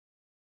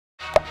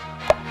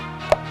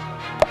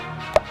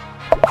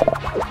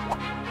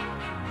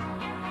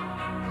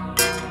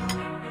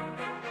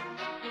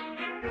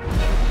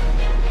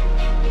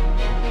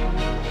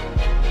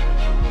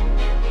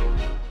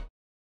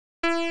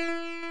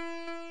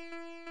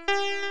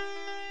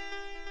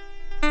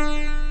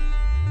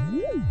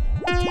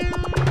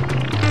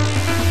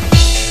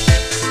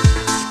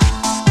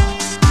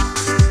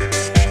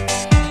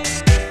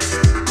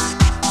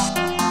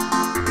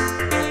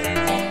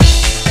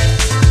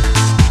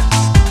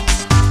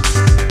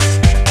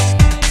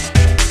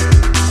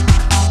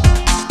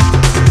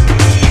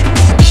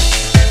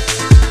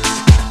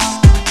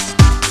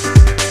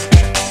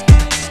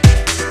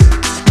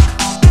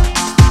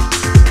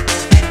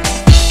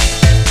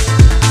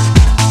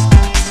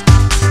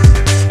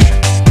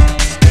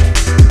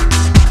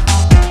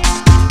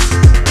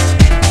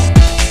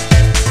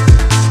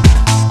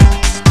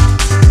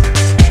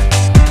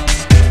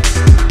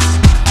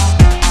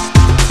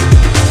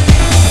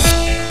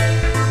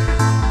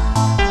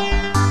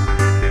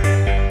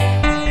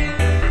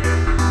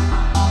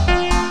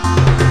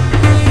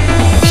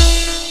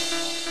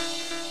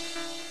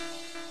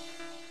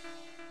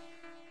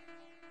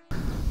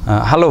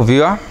Hello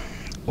viewer,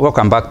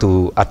 welcome back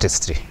to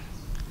Artistry.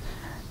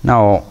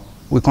 Now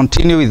we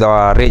continue with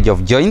our range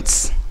of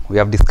joints. We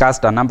have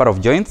discussed a number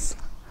of joints.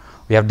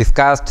 We have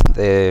discussed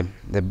the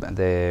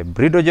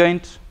Buruburu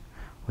joint.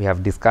 We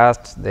have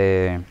discussed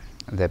the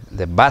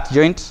bath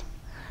joint.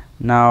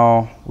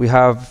 Now we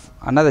have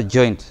another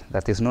joint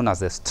that is known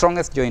as the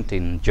strongest joint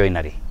in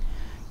joinery.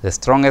 The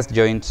strongest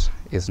joint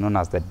is known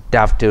as the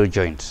dovetail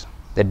joint.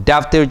 The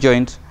dovetail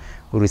joint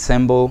will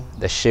resemble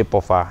the shape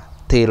of a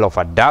tail of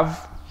a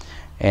dove,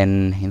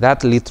 and in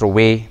that little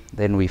way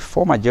then we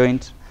form a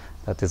joint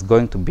that is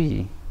going to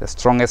be the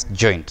strongest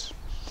joint.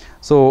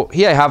 So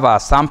here I have a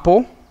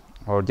sample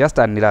or just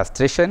an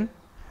illustration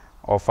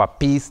of a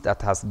piece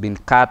that has been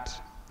cut,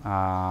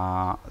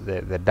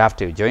 the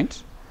dovetail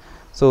joint.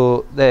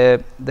 So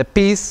the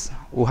piece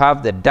will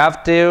have the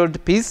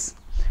dovetailed piece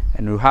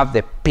and we have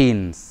the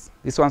pins.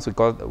 These ones we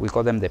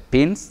call them the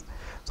pins.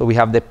 So we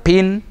have the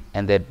pin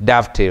and the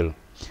dovetail,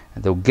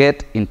 and they'll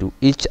get into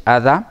each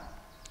other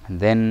and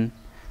then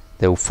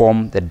they will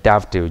form the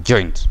dovetail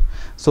joint.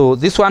 So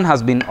this one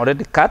has been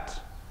already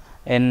cut,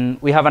 and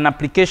we have an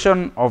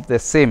application of the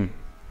same,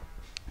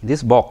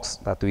 this box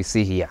that we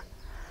see here.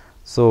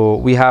 So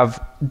we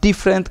have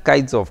different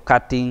kinds of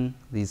cutting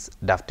this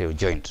dovetail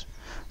joint.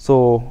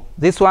 So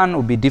this one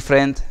will be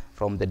different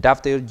from the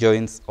dovetail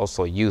joints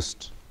also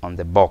used on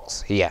the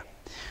box here.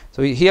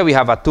 So here we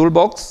have a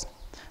toolbox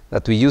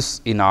that we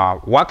use in our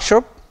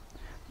workshop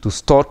to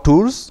store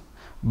tools.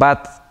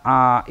 But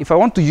if I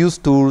want to use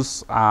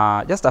tools,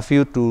 just a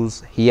few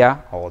tools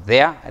here or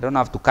there, I don't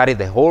have to carry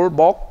the whole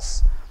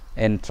box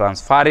and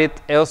transfer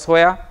it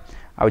elsewhere.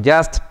 I'll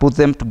just put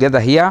them together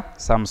here,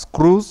 some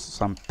screws,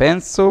 some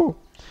pencil,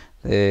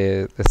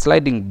 the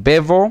sliding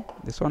bevel.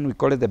 This one we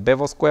call it the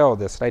bevel square or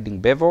the sliding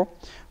bevel,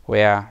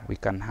 where we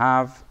can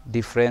have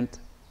different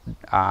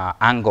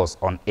angles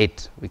on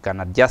it. We can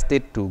adjust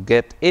it to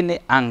get any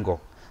angle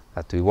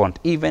that we want,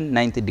 even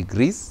 90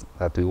 degrees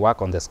that we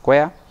work on the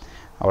square,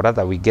 or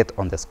rather we get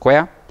on the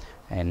square,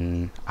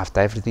 and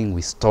after everything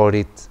we store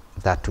it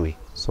that way.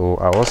 So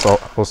I also,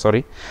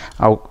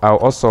 I'll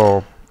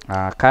also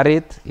carry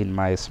it in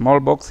my small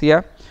box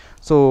here.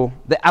 So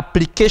the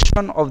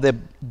application of the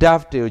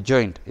dovetail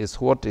joint is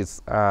what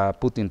is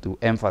put into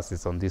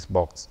emphasis on this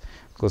box,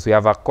 because we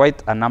have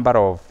quite a number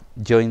of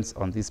joints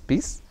on this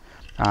piece.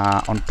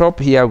 On top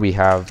here we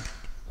have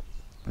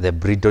the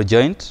Buruburu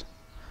joint.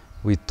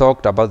 We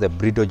talked about the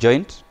Buruburu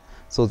joint.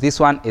 So this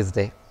one is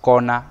the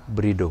corner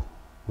Buruburu.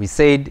 We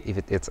said if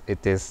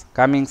it is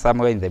coming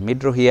somewhere in the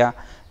middle here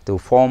to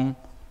form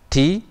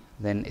T,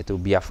 then it will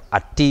be a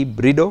T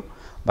Buruburu.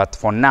 But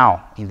for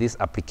now, in this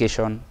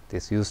application, it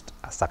is used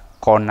as a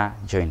corner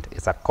joint.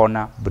 It's a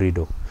corner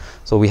Buruburu.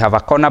 So we have a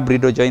corner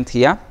Buruburu joint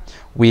here.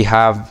 We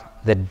have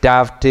the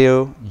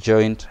dovetail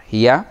joint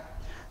here.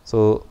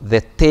 So the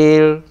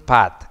tail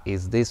part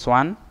is this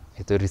one.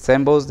 It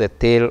resembles the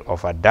tail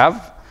of a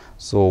dove.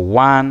 So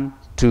 1,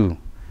 2.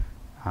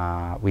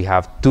 We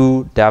have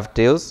 2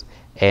 dovetails.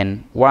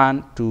 And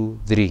 1, 2,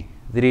 3,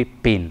 3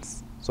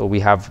 pins. So we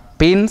have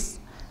pins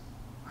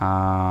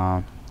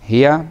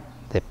here,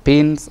 the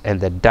pins and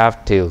the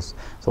dovetails.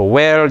 So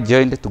well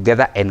joined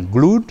together and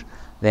glued,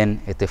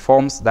 then it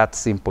forms that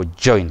simple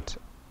joint.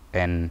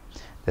 And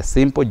the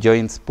simple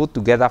joints put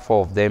together,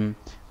 4 of them,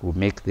 will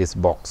make this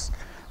box.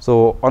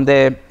 So on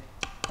the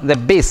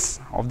base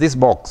of this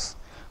box,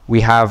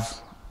 we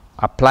have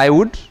a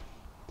plywood,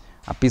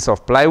 a piece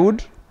of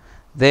plywood.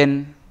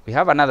 Then we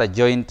have another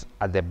joint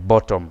at the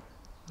bottom.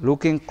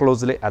 Looking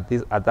closely at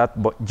that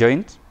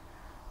joint,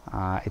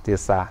 it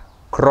is a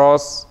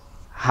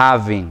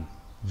cross-halving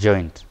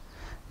joint.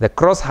 The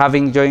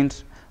cross-halving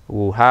joint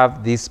will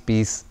have this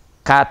piece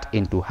cut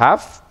into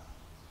half,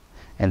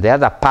 and the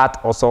other part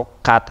also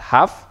cut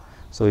half.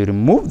 So you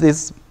remove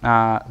this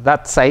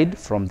that side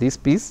from this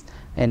piece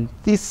and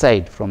this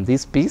side from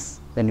this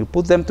piece. Then you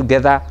put them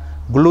together,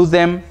 glue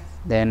them,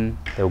 then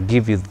they'll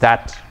give you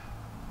that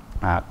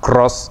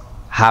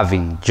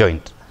cross-halving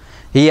joint.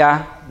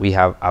 Here we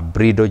have a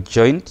Buruburu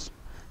joint.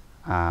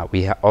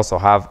 We also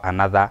have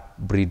another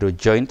Buruburu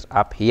joint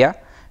up here,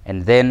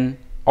 and then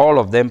all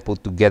of them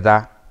put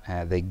together,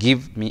 they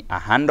give me a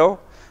handle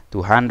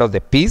to handle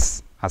the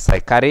piece as I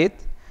carry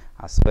it.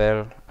 As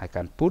well, I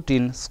can put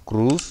in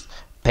screws,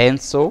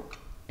 pencil,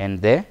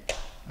 and the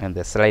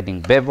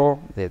sliding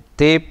bevel, the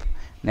tape,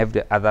 and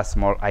every other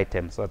small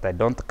item, so that I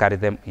don't carry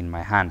them in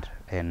my hand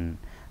and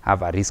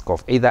have a risk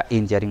of either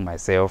injuring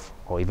myself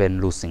or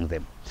even losing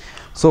them.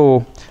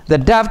 So the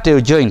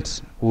dovetail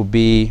joint will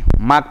be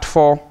marked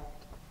for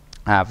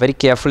very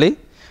carefully.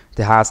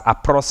 There has a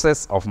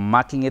process of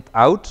marking it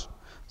out.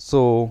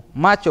 So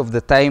much of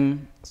the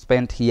time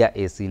spent here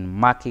is in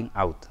marking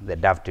out the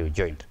dovetail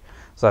joint,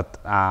 so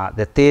that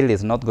the tail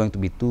is not going to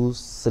be too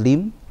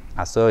slim,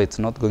 so it's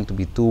not going to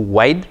be too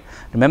wide.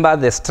 Remember,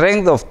 the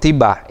strength of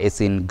timber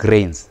is in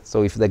grains.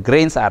 So if the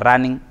grains are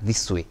running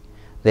this way,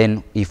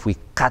 then if we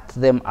cut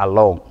them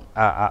along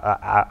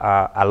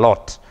a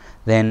lot,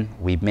 then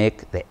we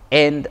make the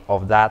end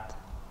of that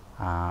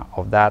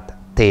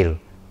tail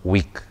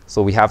weak.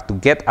 So we have to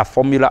get a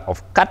formula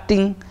of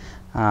cutting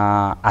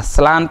a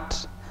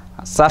slant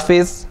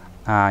surface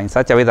in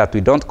such a way that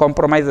we don't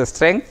compromise the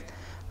strength,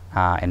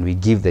 and we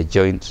give the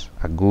joint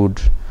a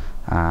good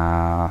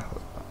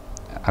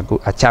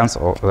chance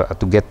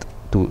to get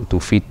to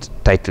fit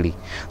tightly.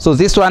 So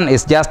this one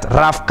is just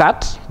rough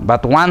cut,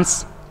 but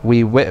once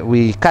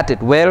we cut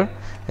it well,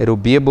 it will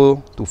be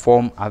able to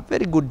form a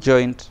very good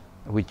joint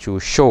which will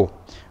show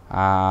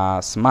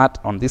smart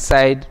on this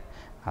side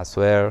as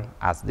well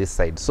as this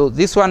side. So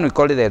this one we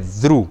call it a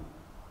through.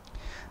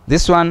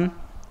 This one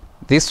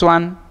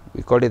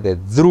we call it the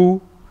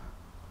through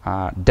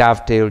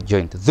dovetail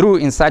joint. Through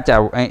in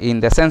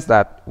the sense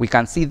that we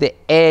can see the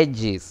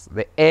edges,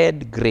 the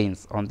end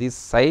grains on this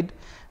side.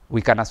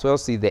 We can as well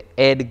see the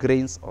end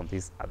grains on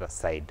this other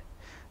side.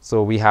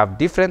 So we have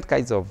different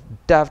kinds of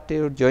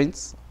dovetail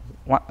joints.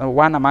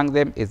 One among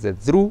them is the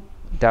through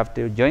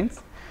dovetail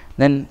joints.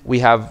 Then we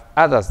have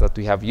others that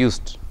we have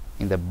used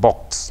in the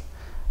box,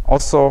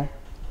 also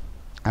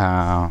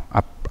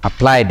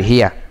applied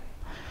here.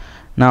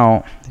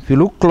 Now, if you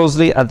look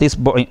closely at this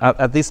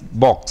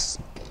box,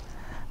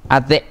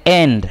 at the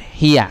end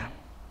here,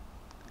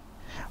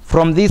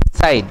 from this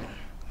side,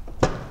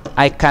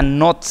 I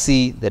cannot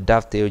see the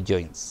dovetail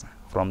joints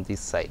from this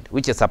side,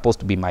 which is supposed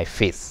to be my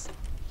face.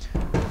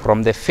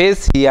 From the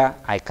face here,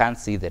 I can't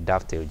see the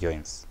dovetail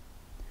joints.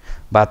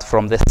 But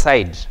from the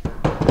side,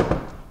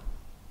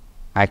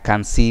 I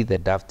can see the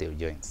dovetail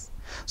joints.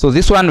 So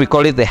this one, we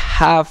call it the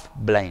half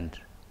blind,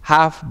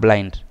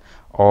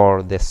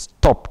 or the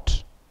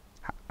stopped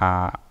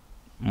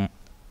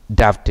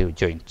dovetail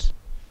joint.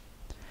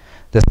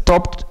 The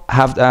stopped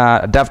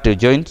dovetail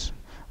joint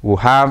will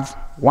have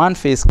one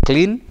face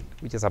clean,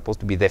 which is supposed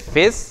to be the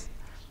face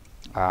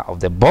of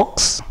the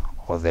box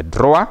or the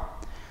drawer,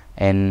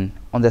 and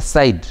on the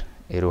side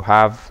it will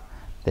have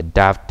the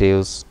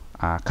dovetails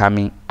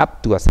coming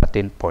up to a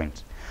certain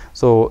point.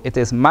 So it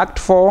is marked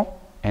for,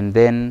 and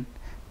then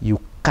you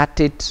cut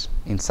it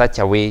in such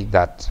a way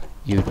that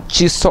you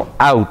chisel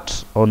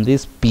out on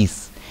this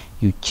piece.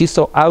 You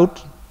chisel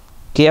out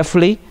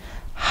carefully,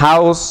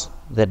 house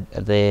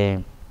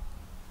the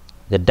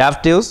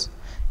dovetails,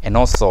 and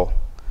also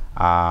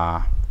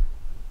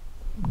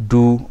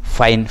do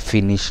fine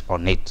finish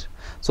on it.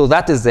 So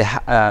that is the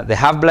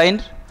half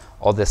blind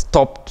or the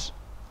stopped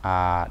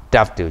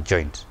dovetail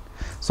joint.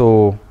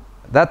 So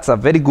that's a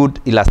very good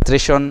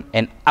illustration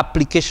and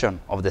application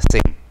of the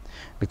same,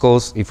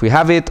 because if we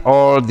have it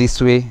all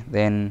this way,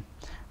 then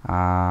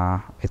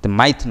it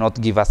might not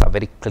give us a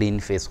very clean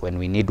face when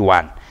we need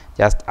one,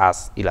 just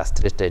as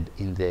illustrated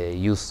in the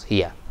use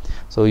here.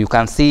 So you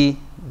can see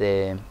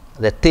the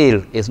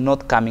tail is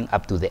not coming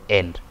up to the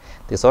end.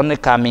 It is only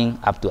coming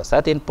up to a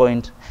certain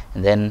point,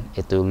 and then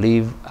it will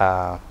leave,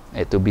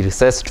 it will be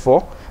recessed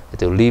for,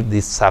 it will leave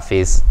this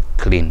surface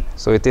clean.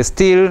 So it is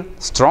still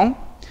strong,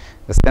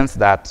 in the sense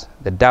that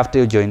the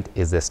dovetail joint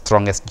is the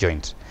strongest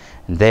joint,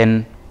 and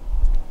then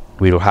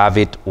we will have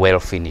it well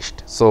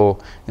finished. So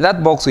in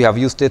that box, we have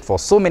used it for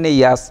so many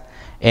years,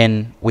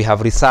 and we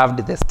have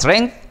reserved the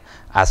strength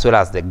as well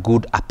as the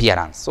good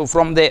appearance. So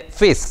from the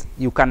face,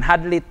 you can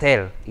hardly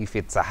tell if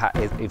it's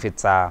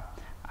a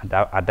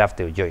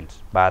dovetail joint.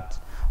 But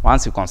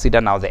once you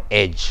consider now the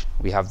edge,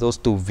 we have those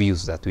two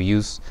views that we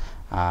use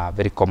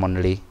very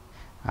commonly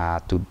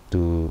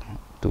to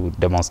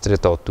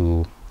demonstrate or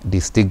to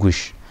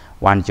distinguish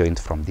one joint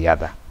from the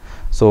other.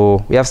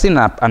 So we have seen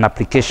an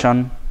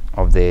application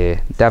of the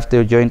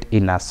dovetail joint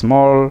in a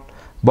small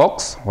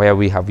box where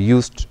we have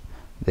used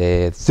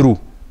the through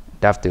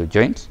dovetail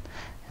joint,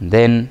 and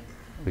then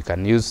we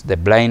can use the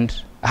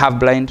blind, half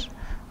blind,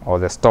 or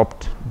the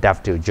stopped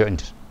dovetail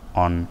joint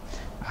on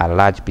a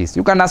large piece.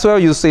 You can as well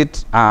use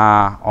it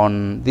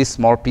on this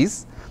small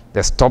piece,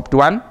 the stopped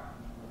one.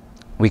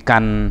 We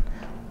can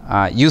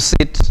use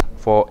it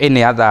for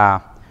any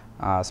other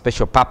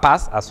special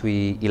purpose as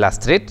we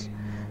illustrate,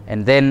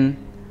 and then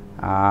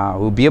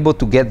we'll be able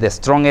to get the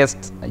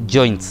strongest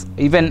joints.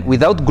 Even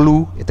without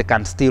glue, it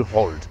can still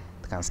hold.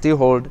 It can still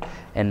hold,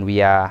 and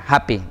we are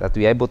happy that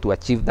we are able to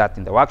achieve that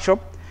in the workshop.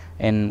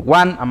 And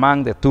one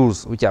among the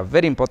tools which are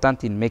very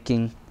important in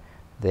making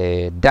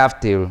the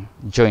dovetail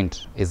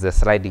joint is the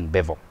sliding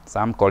bevel.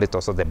 Some call it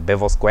also the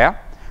bevel square,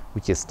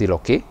 which is still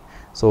okay.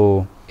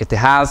 So it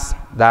has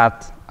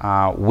that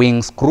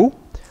wing screw,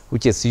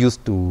 which is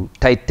used to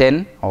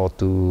tighten or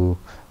to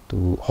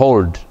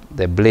hold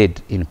the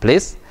blade in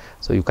place.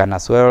 So you can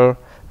as well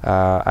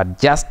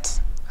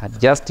adjust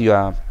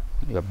your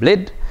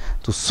blade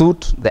to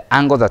suit the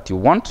angle that you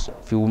want.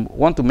 If you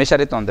want to measure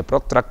it on the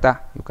protractor,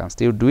 you can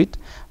still do it,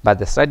 but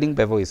the sliding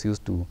bevel is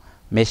used to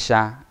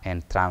measure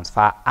and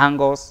transfer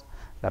angles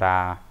that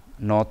are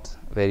not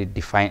very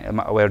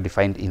well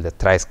defined in the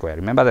tri-square.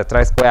 Remember, the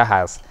tri-square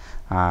has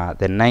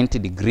the 90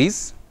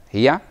 degrees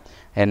here,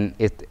 and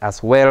it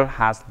as well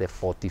has the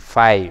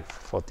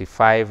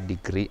 45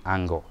 degree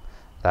angle,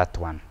 that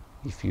one.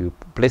 If you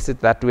place it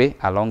that way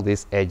along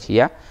this edge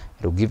here,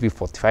 it will give you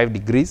 45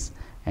 degrees,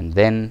 and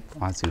then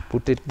once you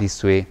put it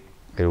this way,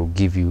 it will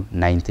give you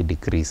 90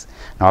 degrees.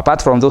 Now,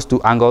 apart from those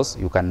two angles,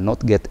 you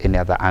cannot get any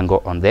other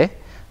angle on the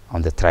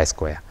on the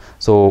tri-square.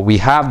 So we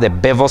have the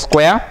bevel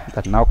square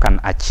that now can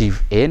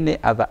achieve any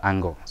other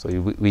angle. So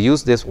we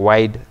use this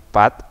wide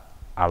path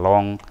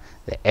along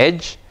the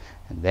edge,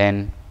 and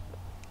then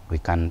we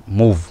can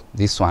move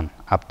this one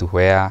up to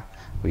where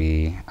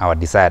our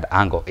desired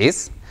angle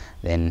is.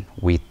 Then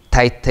we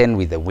tighten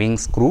with the wing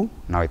screw.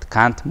 Now it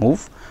can't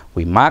move.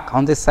 We mark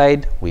on the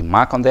side, we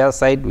mark on the other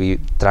side, we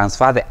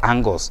transfer the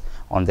angles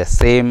on the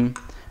same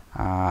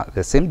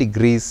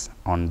degrees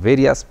on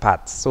various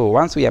parts. So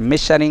once we are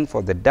measuring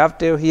for the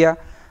dovetail here,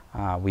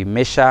 we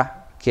measure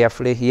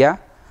carefully here,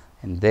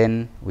 and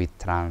then we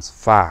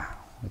transfer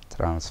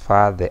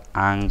the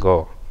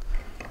angle.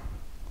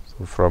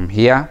 So from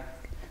here,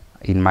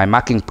 in my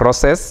marking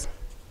process,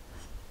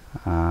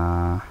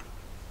 I'll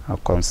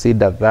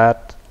consider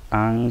that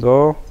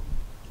angle.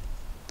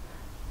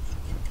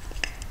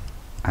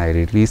 I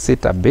release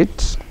it a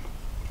bit.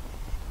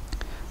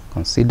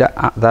 Consider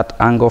that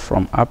angle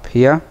from up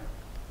here,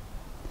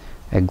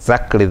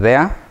 exactly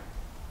there.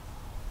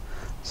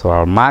 So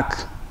I'll mark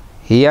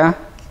here.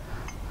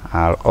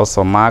 I'll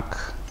also mark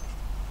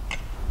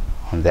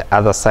on the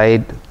other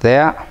side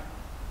there.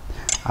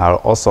 I'll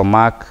also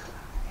mark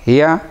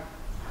here.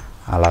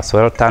 I'll as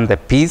well turn the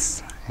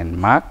piece and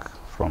mark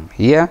from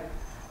here.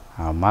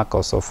 I'll mark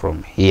also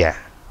from here.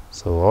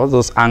 So all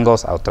those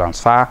angles I'll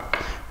transfer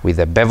with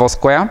the bevel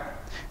square.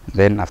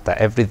 Then after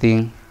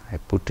everything, I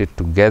put it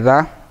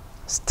together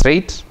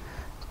straight,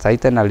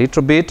 tighten a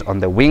little bit on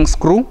the wing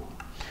screw,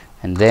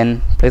 and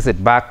then place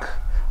it back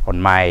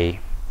on my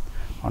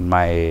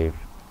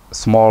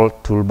small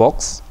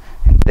toolbox.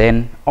 And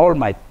then all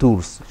my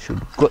tools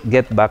should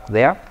get back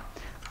there.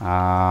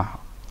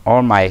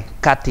 All my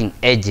cutting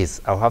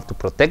edges, I'll have to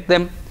protect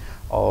them,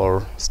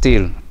 or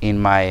still in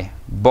my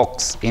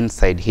box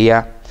inside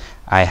here,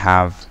 I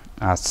have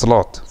a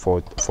slot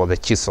for the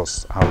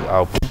chisels.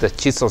 I'll put the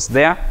chisels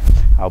there.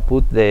 I'll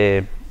put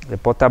the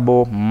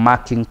portable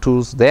marking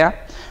tools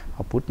there.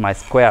 I'll put my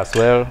square as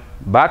well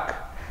back,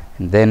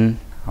 and then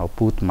I'll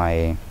put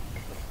my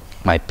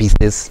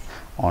pieces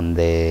on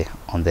the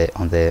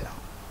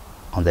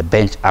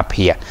bench up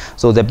here.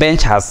 So the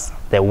bench has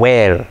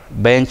the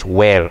bench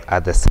well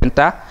at the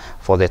center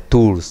for the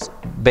tools.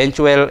 Bench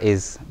well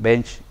is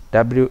bench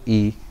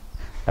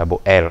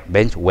W-E-L-L,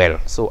 bench well.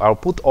 So I'll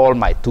put all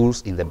my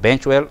tools in the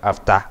bench well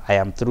after I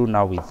am through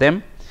now with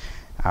them.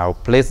 I'll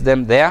place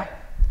them there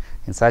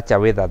in such a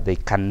way that they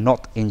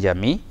cannot injure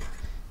me.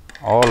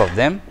 All of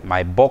them.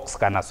 My box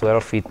can as well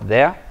fit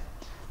there.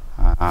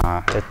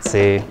 Let's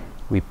say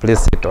we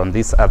place it on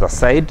this other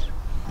side.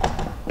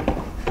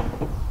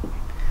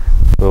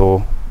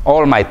 So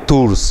all my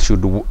tools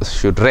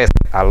should rest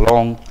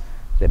along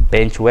the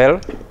bench well,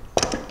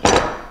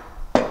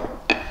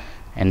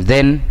 and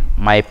then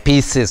my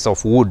pieces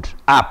of wood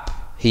up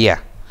here,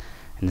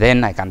 and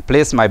then I can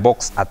place my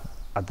box at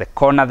the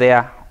corner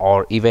there,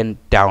 or even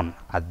down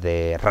at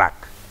the rack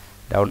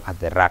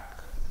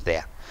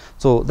there.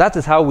 So that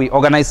is how we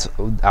organize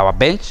our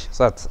bench,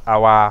 so that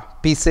our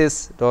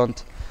pieces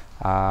don't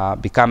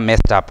become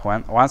messed up.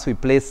 Once we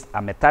place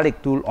a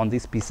metallic tool on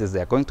these pieces,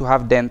 they are going to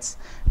have dents,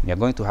 and you're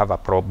going to have a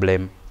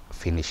problem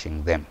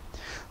finishing them.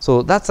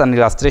 So that's an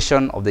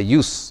illustration of the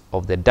use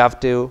of the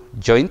dovetail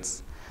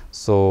joints.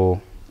 So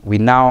we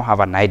now have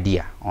an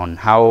idea on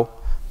how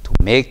to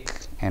make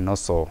and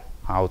also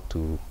how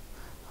to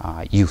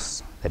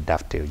use the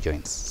dovetail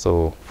joints.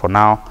 So for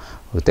now,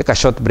 we'll take a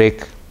short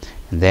break,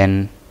 and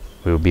then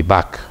we'll be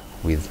back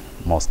with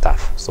more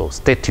stuff. So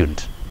stay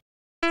tuned.